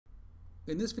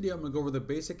In this video, I'm going to go over the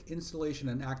basic installation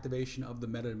and activation of the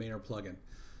MetaDomainer plugin.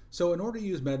 So in order to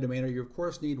use MetaDomainer, you of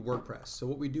course need WordPress. So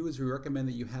what we do is we recommend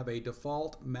that you have a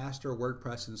default master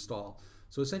WordPress install.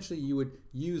 So essentially you would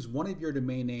use one of your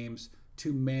domain names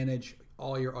to manage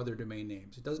all your other domain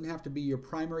names. It doesn't have to be your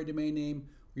primary domain name.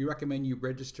 We recommend you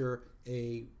register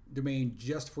a domain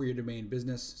just for your domain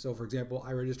business. So for example,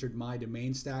 I registered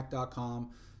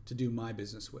mydomainstack.com to do my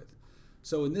business with.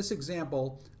 So in this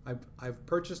example, I've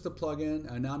purchased the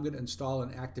plugin and now I'm going to install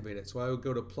and activate it. So I would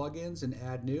go to Plugins and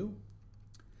Add New,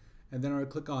 and then I would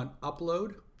click on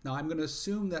Upload. Now I'm going to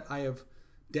assume that I have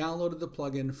downloaded the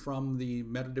plugin from the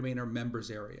MetaDomainer members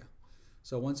area.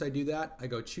 So once I do that, I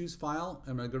go Choose File.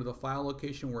 I'm going to go to the file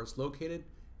location where it's located.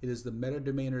 It is the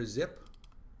MetaDomainer zip.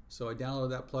 So I downloaded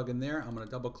that plugin there. I'm going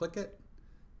to double click it,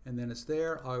 and then it's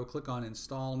there. I will click on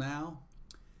Install Now,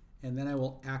 and then I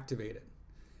will activate it.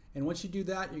 And once you do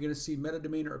that, you're going to see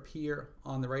MetaDomainer appear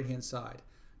on the right-hand side.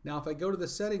 Now, if I go to the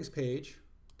settings page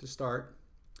to start,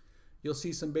 you'll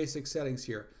see some basic settings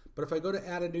here. But if I go to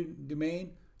add a new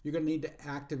domain, you're going to need to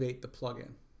activate the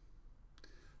plugin.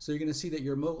 So you're going to see that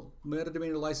your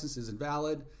MetaDomainer license is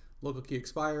invalid, local key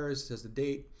expires, says the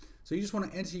date. So you just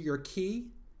want to enter your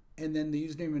key and then the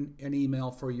username and email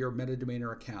for your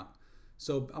MetaDomainer account.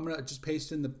 So I'm going to just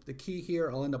paste in the key here.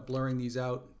 I'll end up blurring these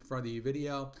out for the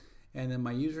video. And then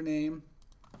my username,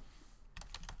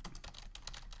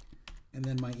 and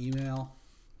then my email.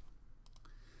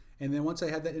 And then once I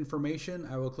have that information,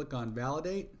 I will click on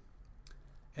Validate,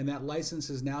 and that license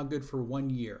is now good for 1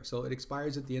 year. So it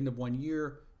expires at the end of 1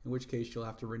 year, in which case you'll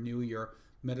have to renew your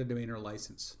MetaDomainer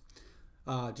license.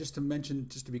 Just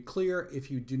to be clear,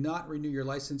 if you do not renew your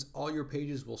license, all your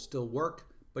pages will still work,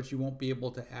 but you won't be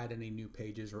able to add any new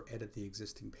pages or edit the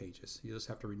existing pages. You just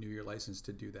have to renew your license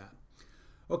to do that.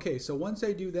 Okay, so once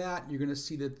I do that, you're going to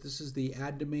see that this is the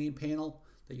Add Domain panel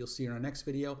that you'll see in our next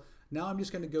video. Now I'm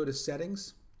just going to go to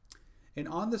Settings. And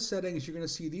on the settings, you're going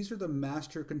to see these are the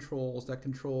master controls that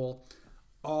control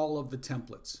all of the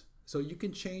templates. So you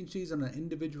can change these on an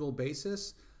individual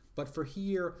basis, but for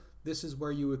here, this is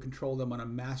where you would control them on a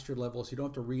master level, so you don't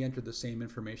have to re-enter the same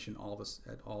information all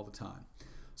the time.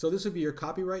 So this would be your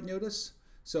copyright notice.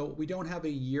 So we don't have a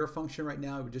year function right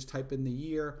now. We would just type in the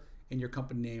year and your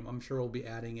company name. I'm sure we'll be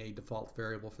adding a default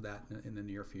variable for that in the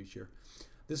near future.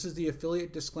 This is the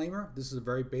affiliate disclaimer. This is a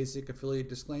very basic affiliate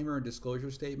disclaimer and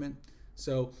disclosure statement.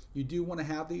 So you do want to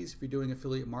have these if you're doing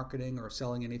affiliate marketing or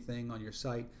selling anything on your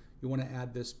site. You want to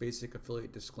add this basic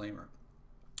affiliate disclaimer.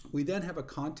 We then have a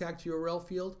contact URL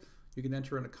field. You can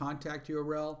enter in a contact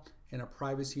URL and a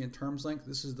privacy and terms link.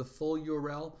 This is the full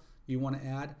URL you want to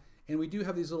add. And we do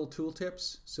have these little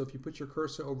tooltips. So if you put your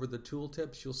cursor over the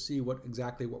tooltips, you'll see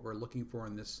exactly what we're looking for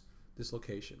in this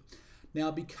location. Now,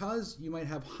 because you might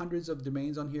have hundreds of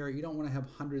domains on here, you don't want to have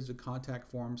hundreds of contact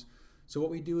forms. So what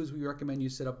we do is we recommend you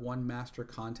set up one master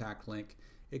contact link.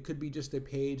 It could be just a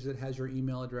page that has your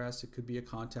email address. It could be a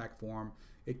contact form.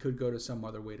 It could go to some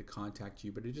other way to contact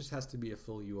you, but it just has to be a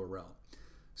full URL.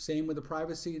 Same with the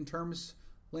privacy and terms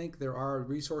link. There are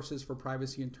resources for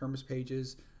privacy and terms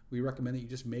pages. We recommend that you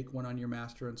just make one on your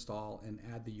master install and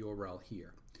add the URL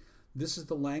here. This is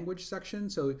the language section.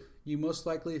 So you most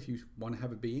likely, if you want to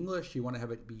have it be English, you want to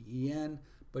have it be EN,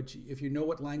 but if you know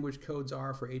what language codes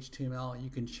are for HTML, you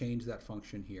can change that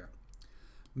function here.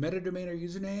 MetaDomainer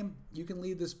username, you can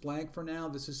leave this blank for now.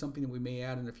 This is something that we may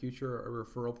add in the future, a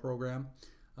referral program.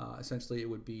 Essentially, it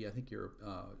would be, I think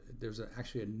there's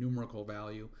actually a numerical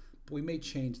value, but we may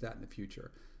change that in the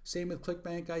future. Same with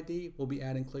ClickBank ID. We'll be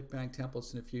adding ClickBank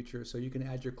templates in the future, so you can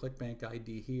add your ClickBank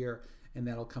ID here, and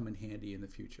that'll come in handy in the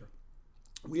future.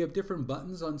 We have different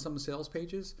buttons on some sales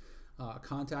pages,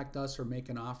 contact us or make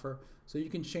an offer. So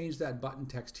you can change that button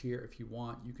text here if you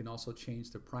want. You can also change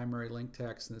the primary link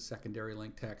text and the secondary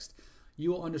link text.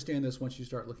 You will understand this once you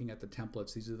start looking at the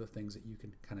templates. These are the things that you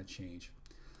can kind of change.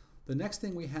 The next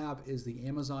thing we have is the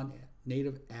Amazon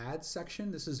native ads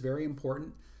section. This is very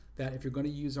important, that if you're going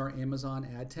to use our Amazon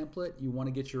ad template, you want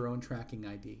to get your own tracking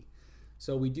ID.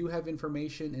 So we do have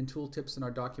information and tooltips in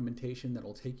our documentation that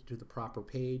will take you to the proper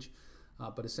page.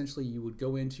 But essentially you would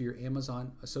go into your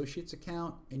Amazon Associates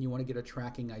account and you want to get a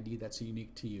tracking ID that's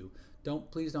unique to you.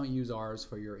 Please don't use ours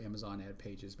for your Amazon ad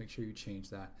pages. Make sure you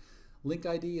change that. Link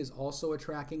ID is also a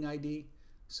tracking ID,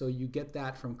 so you get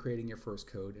that from creating your first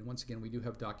code. And once again, we do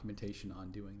have documentation on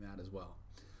doing that as well.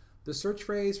 The search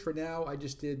phrase, for now, I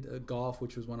just did golf,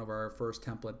 which was one of our first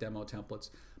demo templates,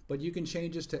 but you can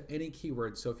change this to any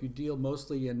keyword. So if you deal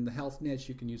mostly in the health niche,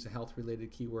 you can use a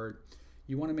health-related keyword.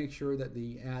 You want to make sure that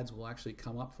the ads will actually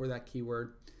come up for that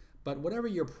keyword. But whatever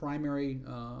your primary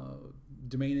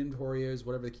domain inventory is,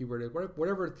 whatever the keyword is,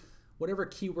 whatever whatever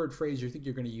keyword phrase you think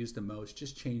you're going to use the most,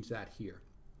 just change that here.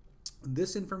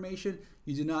 This information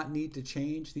you do not need to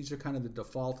change. These are kind of the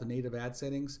default native ad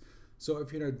settings. So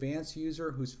if you're an advanced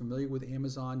user who's familiar with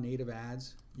Amazon native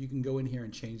ads, you can go in here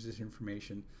and change this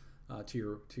information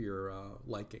to your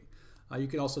liking. You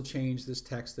can also change this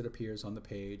text that appears on the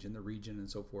page and the region and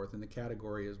so forth, and the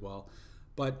category as well.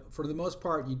 But for the most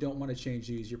part, you don't want to change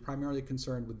these. You're primarily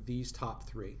concerned with these top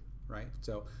three, right?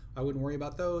 So I wouldn't worry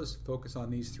about those. Focus on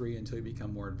these three until you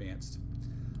become more advanced.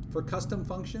 For custom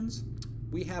functions,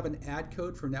 we have an ad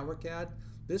code for network ad.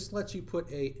 This lets you put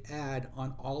an ad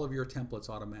on all of your templates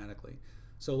automatically.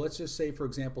 So let's just say, for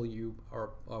example, you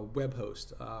are a web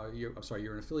host. You're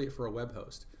an affiliate for a web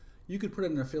host. You could put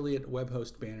an affiliate web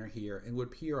host banner here and it would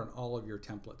appear on all of your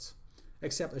templates.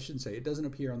 Except, I shouldn't say, it doesn't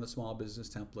appear on the small business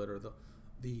template or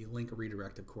the link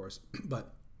redirect, of course.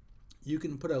 But you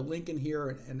can put a link in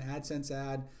here, an AdSense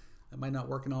ad. It might not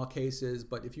work in all cases,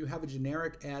 but if you have a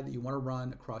generic ad that you want to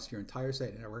run across your entire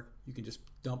site network, you can just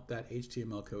dump that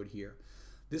HTML code here.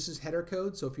 This is header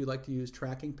code, so if you like to use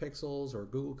tracking pixels or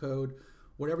Google code,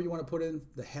 whatever you want to put in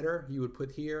the header, you would put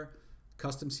here.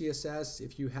 Custom CSS,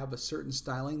 if you have a certain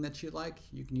styling that you like,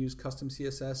 you can use custom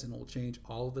CSS and it will change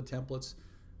all of the templates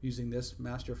using this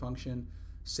master function.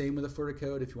 Same with the footer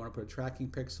code. If you want to put a tracking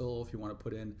pixel, if you want to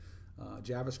put in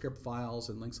JavaScript files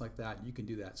and links like that, you can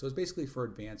do that. So it's basically for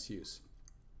advanced use.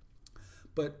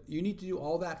 But you need to do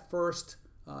all that first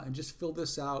and just fill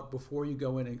this out before you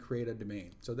go in and create a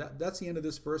domain. So that's the end of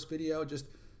this first video. Just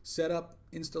set up,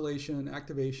 installation,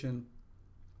 activation,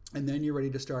 and then you're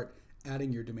ready to start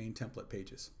adding your domain template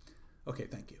pages. Okay,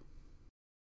 thank you.